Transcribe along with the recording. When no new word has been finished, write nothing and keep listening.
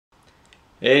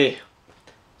Hey,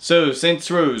 so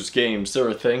Saints Row's games, they're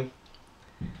a thing.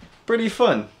 Pretty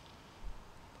fun.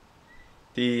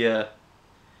 The uh,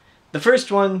 the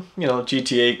first one,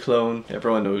 GTA clone,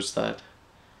 everyone knows that.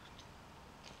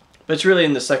 But it's really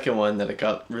in the second one that it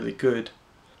got really good.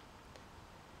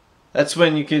 That's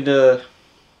when you could,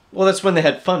 that's when they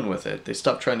had fun with it. They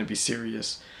stopped trying to be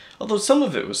serious. Although some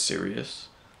of it was serious.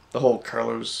 The whole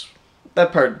Carlos,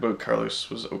 that part about Carlos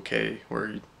was okay, where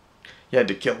you had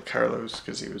to kill Carlos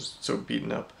because he was so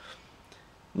beaten up.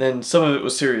 And then some of it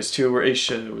was serious too, where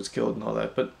Aisha was killed and all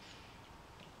that, but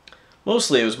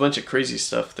mostly it was a bunch of crazy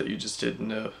stuff that you just did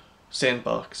in a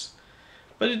sandbox.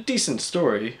 But a decent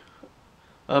story.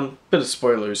 Bit of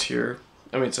spoilers here.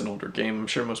 I mean, it's an older game. I'm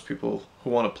sure most people who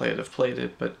want to play it have played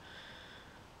it, but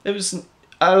it was.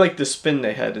 I like the spin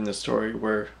they had in the story,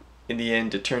 where in the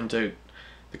end it turned out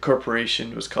the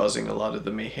corporation was causing a lot of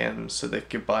the mayhem, so they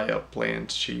could buy up land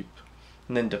cheap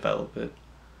and then develop it.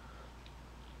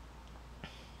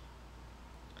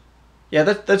 Yeah,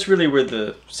 that's really where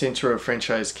the Saints Row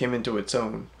franchise came into its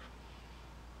own.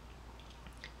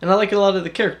 And I like a lot of the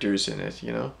characters in it.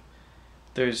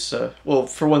 There's, well,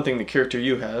 for one thing, the character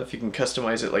you can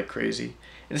customize it like crazy.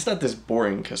 And it's not this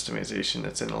boring customization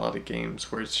that's in a lot of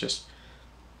games, where it's just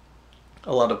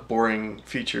a lot of boring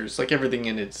features. Like, everything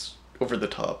in it's over the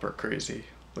top or crazy.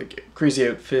 Like, crazy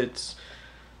outfits,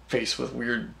 face with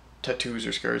weird tattoos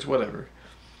or scars, whatever.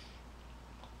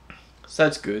 So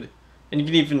that's good. And you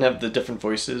can even have the different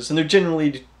voices, and they're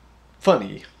generally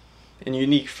funny and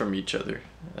unique from each other.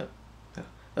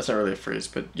 That's not really a phrase,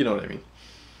 but you know what I mean.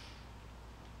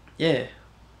 Yeah.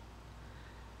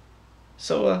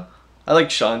 So, I like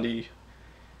Shandi.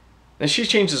 And she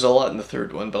changes a lot in the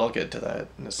third one, but I'll get to that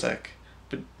in a sec.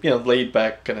 But, laid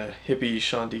back, kind of hippie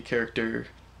Shandi character.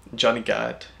 Johnny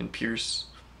Gat and Pierce.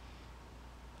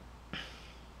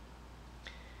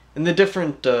 And the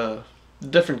different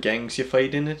gangs you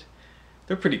fight in it,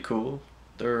 they're pretty cool.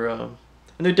 And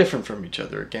they're different from each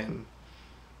other again.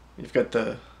 You've got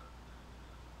the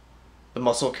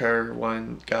muscle car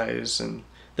guys and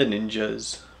the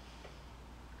ninjas.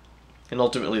 And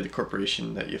ultimately the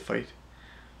corporation that you fight.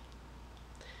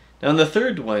 Now in the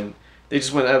third one, they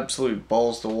just went absolute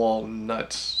balls to the wall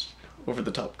nuts, over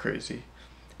the top crazy.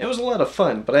 It was a lot of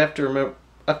fun, but I have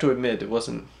to admit it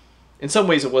wasn't. In some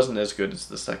ways, it wasn't as good as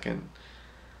the second.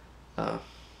 But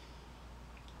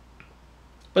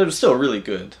it was still really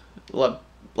good. A lot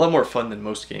more fun than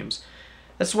most games.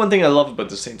 That's one thing I love about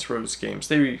the Saints Row games.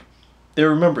 They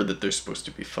remember that they're supposed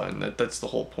to be fun. That's the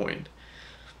whole point.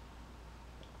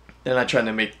 They're not trying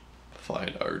to make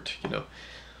fine art,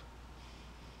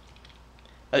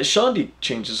 Shandi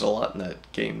changes a lot in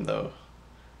that game, though.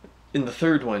 In the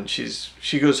third one,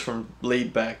 she goes from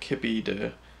laid back hippie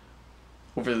to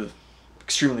over the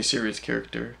extremely serious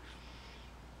character.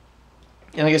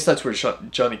 And I guess that's where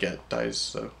Johnny Gat dies,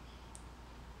 so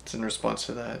it's in response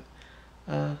to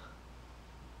that.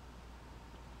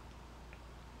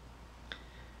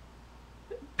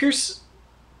 Pierce,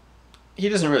 he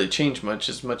doesn't really change much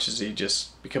as he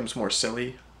just becomes more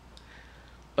silly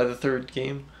by the third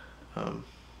game.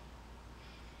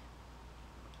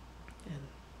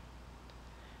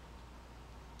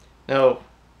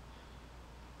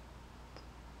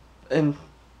 And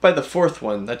by the fourth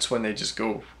one, that's when they just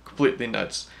go completely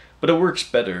nuts. But it works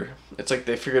better. It's like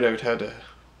they figured out how to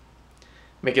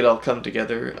make it all come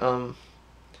together. I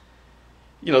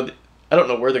don't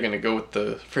know where they're going to go with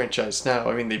the franchise now.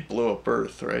 I mean, they blew up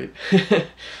Earth, right?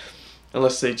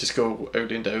 Unless they just go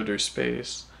out into outer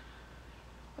space.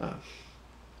 But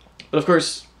of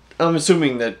course, I'm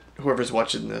assuming that whoever's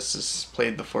watching this has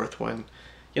played the fourth one.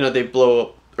 They blow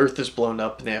up, Earth is blown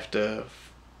up, and they have to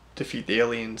defeat the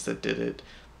aliens that did it.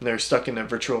 And they're stuck in a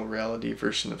virtual reality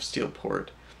version of Steelport.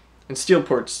 And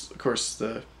Steelport's, of course,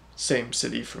 the same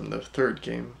city from the third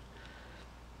game.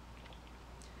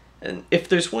 And if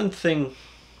there's one thing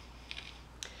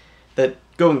that,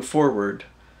 going forward,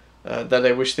 that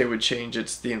I wish they would change,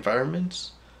 it's the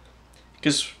environments.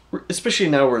 Because, especially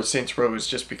now where Saints Row has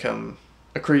just become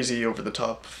a crazy,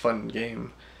 over-the-top, fun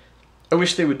game, I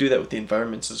wish they would do that with the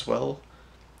environments as well.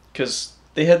 Because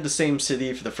they had the same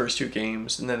city for the first two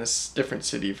games, and then a different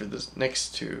city for the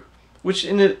next two, which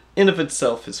in of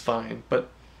itself is fine. But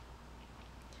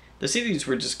the cities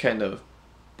were just kind of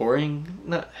boring.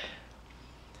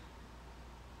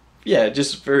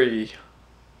 Just very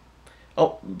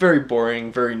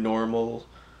boring, very normal,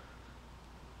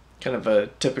 kind of a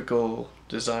typical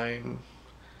design.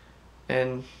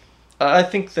 And I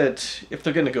think that if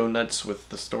they're gonna go nuts with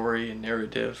the story and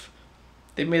narrative,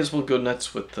 they may as well go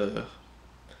nuts with the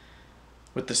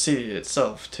city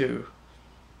itself too.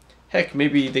 Heck,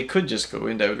 maybe they could just go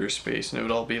into outer space and it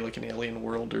would all be like an alien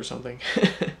world or something.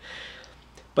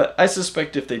 But I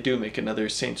suspect if they do make another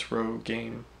Saints Row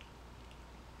game,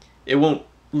 it won't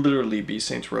literally be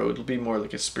Saints Row, it'll be more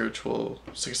like a spiritual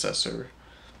successor.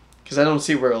 Because I don't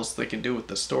see where else they can do with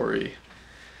the story.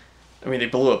 I mean, they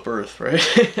blew up Earth,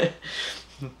 right?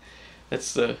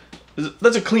 That's a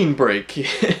clean break.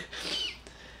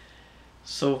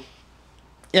 So,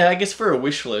 yeah, I guess for a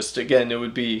wish list, again, it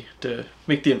would be to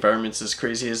make the environments as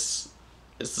crazy as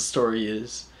the story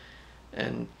is.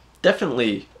 And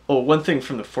definitely, oh, one thing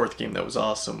from the fourth game that was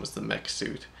awesome was the mech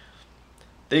suit.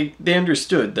 They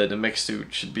understood that a mech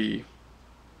suit should be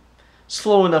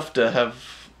slow enough to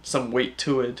have some weight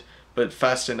to it, but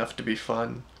fast enough to be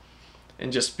fun,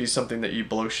 and just be something that you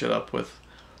blow shit up with.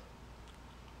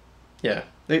 Yeah,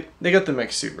 they got the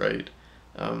mech suit right.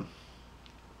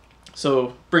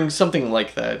 So bring something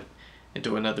like that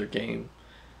into another game,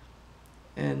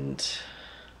 and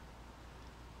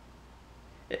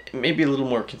maybe a little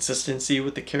more consistency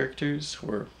with the characters,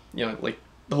 where, you know, like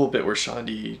the whole bit where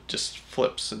Shandy just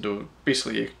flips into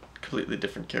basically a completely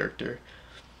different character.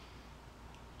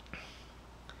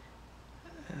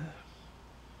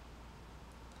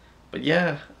 But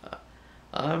yeah,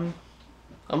 I'm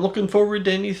looking forward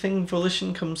to anything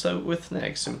Volition comes out with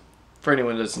next. And for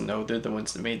anyone who doesn't know, they're the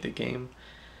ones that made the game.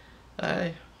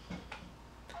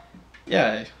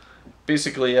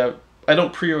 Basically, I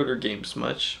don't pre-order games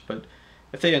much, but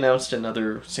if they announced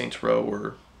another Saints Row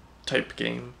or type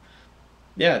game,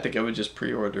 yeah, I think I would just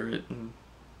pre-order it and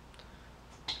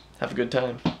have a good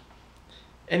time.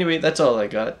 Anyway, that's all I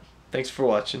got. Thanks for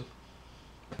watching.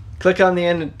 Click on the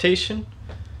annotation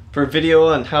for a video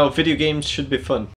on how video games should be fun.